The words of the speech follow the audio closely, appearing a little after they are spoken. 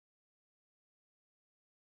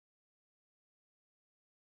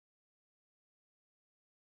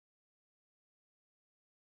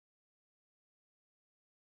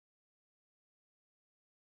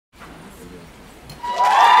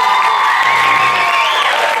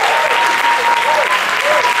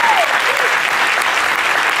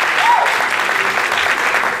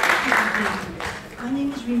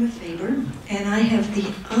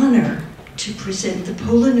to present the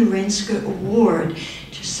Pola Nirenska Award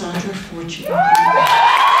to Sandra Fortune-Green.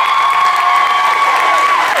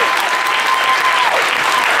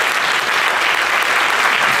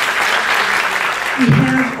 We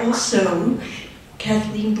have also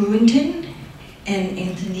Kathleen Brewington and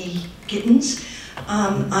Anthony Gittins.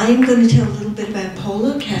 I'm going to tell a little bit about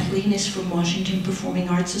Pola. Kathleen is from Washington Performing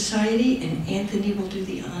Arts Society, and Anthony will do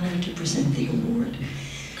the honor to present the award.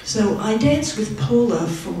 So I danced with Pola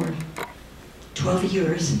for 12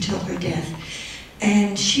 years until her death.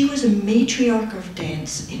 And she was a matriarch of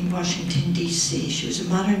dance in Washington, D.C. She was a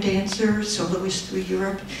modern dancer, soloist through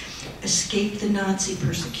Europe, escaped the Nazi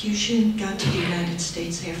persecution, got to the United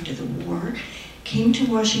States after the war, came to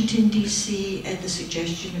Washington, D.C. at the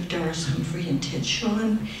suggestion of Doris Humphrey and Ted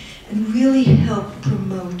Shawn, and really helped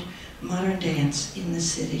promote modern dance in the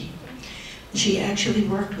city. She actually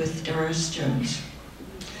worked with Doris Jones.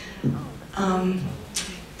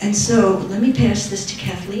 And so let me pass this to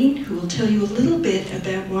Kathleen, who will tell you a little bit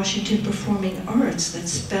about Washington Performing Arts that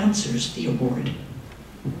sponsors the award.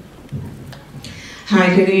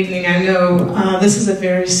 Hi, good evening. I know this is a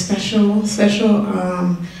very special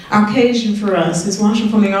occasion for us. As Washington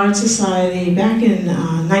Performing Arts Society, back in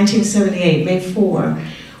 1978, May 4,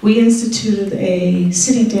 we instituted a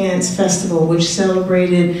city dance festival which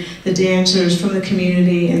celebrated the dancers from the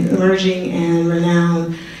community and emerging and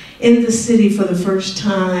renowned in the city for the first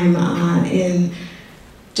time in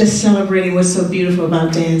just celebrating what's so beautiful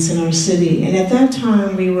about dance in our city. And at that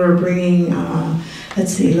time, we were bringing,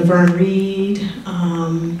 let's see, Laverne Reed,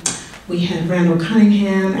 we had Randall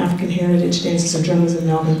Cunningham, African Heritage Dancers and Drummers, and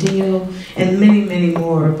Melvin Deal, and many, many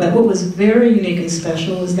more. But what was very unique and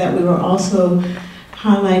special is that we were also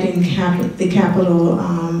highlighting the Capitol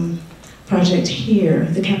project here,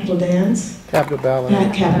 the Capitol Dance. Capitol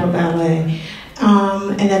Ballet. Capitol Ballet.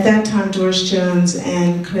 And at that time, Doris Jones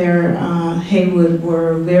and Claire Haywood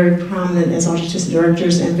were very prominent as artistic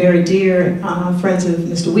directors and very dear friends of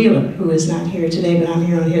Mr. Wheeler, who is not here today, but I'm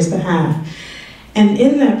here on his behalf. And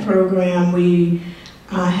in that program, we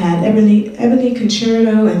had Ebony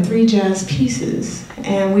Concerto and 3 jazz pieces.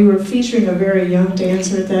 And we were featuring a very young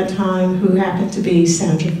dancer at that time who happened to be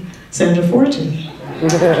Sandra Fortune.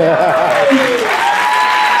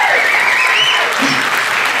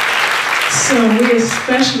 So we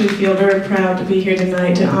especially feel very proud to be here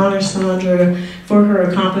tonight to honor Sandra for her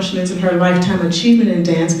accomplishments and her lifetime achievement in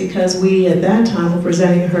dance, because we at that time were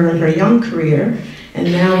presenting her in her young career,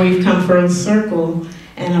 and now we've come full circle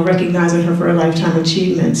and are recognizing her for her lifetime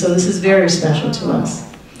achievement. So this is very special to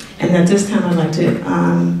us. And at this time I'd like to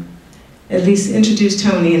at least introduce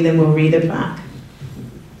Tony, and then we'll read it back.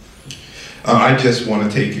 I just want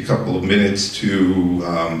to take a couple of minutes to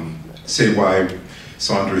say why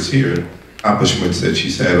Sandra is here. Accomplishments that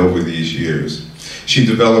she's had over these years. She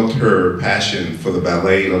developed her passion for the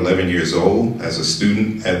ballet at 11 years old as a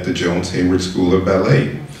student at the Jones-Haywood School of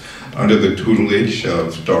Ballet. Under the tutelage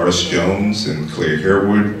of Doris Jones and Claire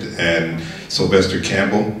Haywood and Sylvester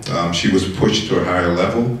Campbell, she was pushed to a higher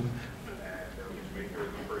level.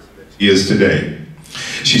 She is today.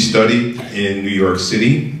 She studied in New York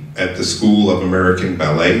City at the School of American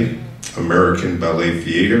Ballet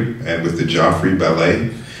Theater, and with the Joffrey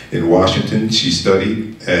Ballet. In Washington, she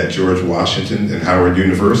studied at George Washington and Howard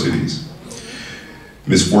Universities.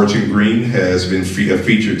 Ms. Fortune-Green has been a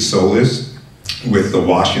featured soloist with the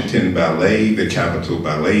Washington Ballet, the Capitol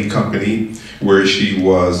Ballet Company, where she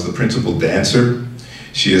was the principal dancer.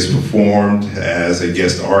 She has performed as a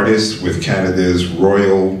guest artist with Canada's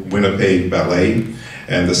Royal Winnipeg Ballet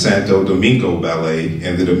and the Santo Domingo Ballet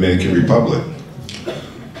in the Dominican Republic.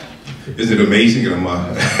 Isn't it amazing?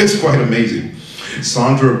 It's quite amazing.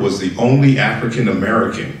 Sandra was the only African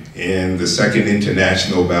American in the second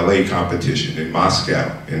international ballet competition in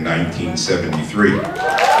Moscow in 1973.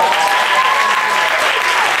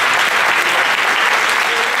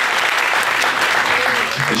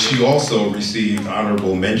 She also received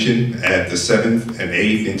honorable mention at the 7th and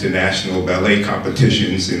 8th international ballet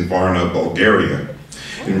competitions in Varna, Bulgaria.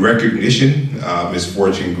 In recognition of Ms.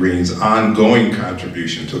 Fortune-Green's ongoing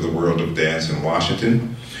contribution to the world of dance in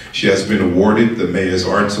Washington, she has been awarded the Mayor's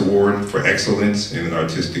Arts Award for Excellence in an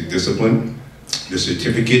Artistic Discipline, the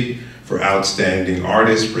Certificate for Outstanding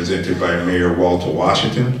Artist presented by Mayor Walter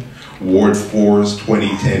Washington, Ward 4's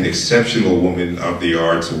 2010 Exceptional Woman of the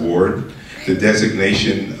Arts Award, the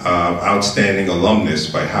designation of Outstanding Alumnus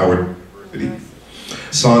by Howard University.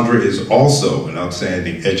 Sandra is also an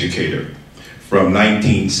outstanding educator. From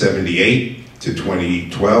 1978 to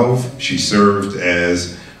 2012, she served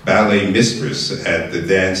as ballet mistress at the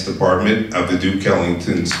dance department of the Duke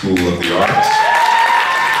Ellington School of the Arts.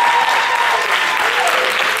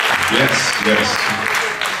 Yes, yes.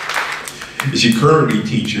 She currently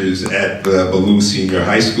teaches at the Ballou Senior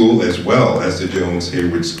High School as well as the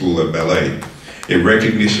Jones-Haywood School of Ballet. In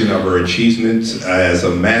recognition of her achievements as a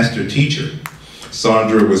master teacher,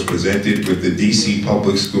 Sandra was presented with the DC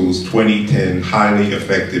Public Schools 2010 Highly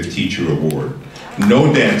Effective Teacher Award.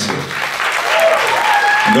 No dancer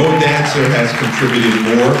has contributed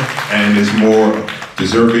more and is more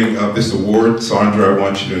deserving of this award. Sandra, I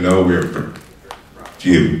want you to know we're proud of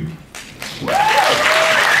you.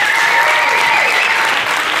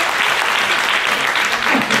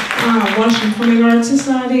 Washington Performing Arts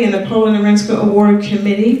Society and the Pola Nirenska Award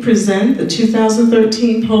Committee present the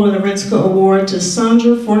 2013 Pola Nirenska Award to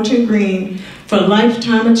Sandra Fortune-Green for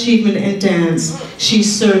Lifetime Achievement in Dance. She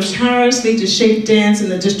serves tirelessly to shape dance in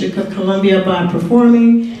the District of Columbia by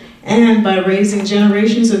performing and by raising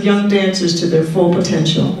generations of young dancers to their full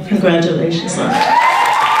potential. Congratulations, Sandra.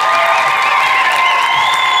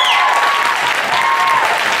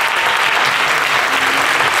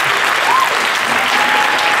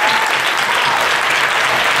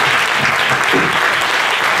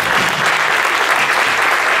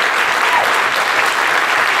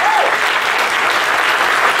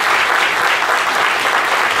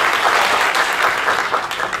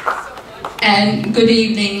 And good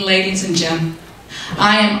evening, ladies and gentlemen.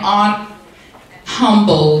 I am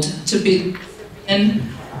humbled to be the recipient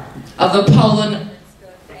of the Pola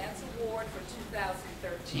Nirenska Dance Award for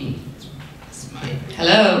 2013.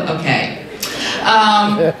 Hello, okay.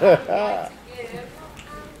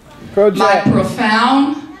 My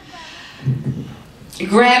profound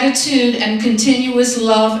gratitude and continuous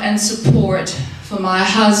love and support for my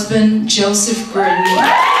husband,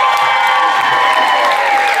 Jones-Haywood,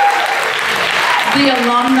 the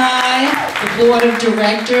alumni, the board of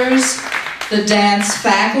directors, the dance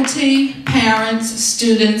faculty, parents,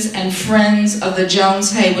 students, and friends of the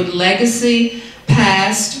Jones-Haywood legacy,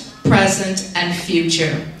 past, present, and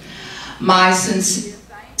future. My sincere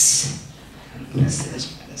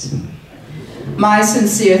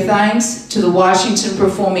thanks to the Washington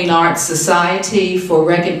Performing Arts Society for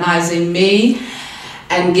recognizing me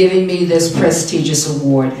and giving me this prestigious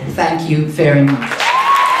award. Thank you very much.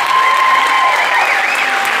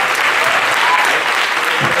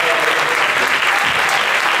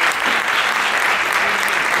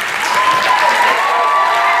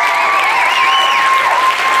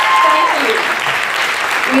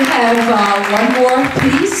 One more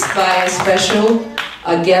piece by a special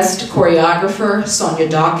guest choreographer, Sonia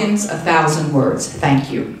Dawkins, 1,000 Words.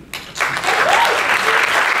 Thank you.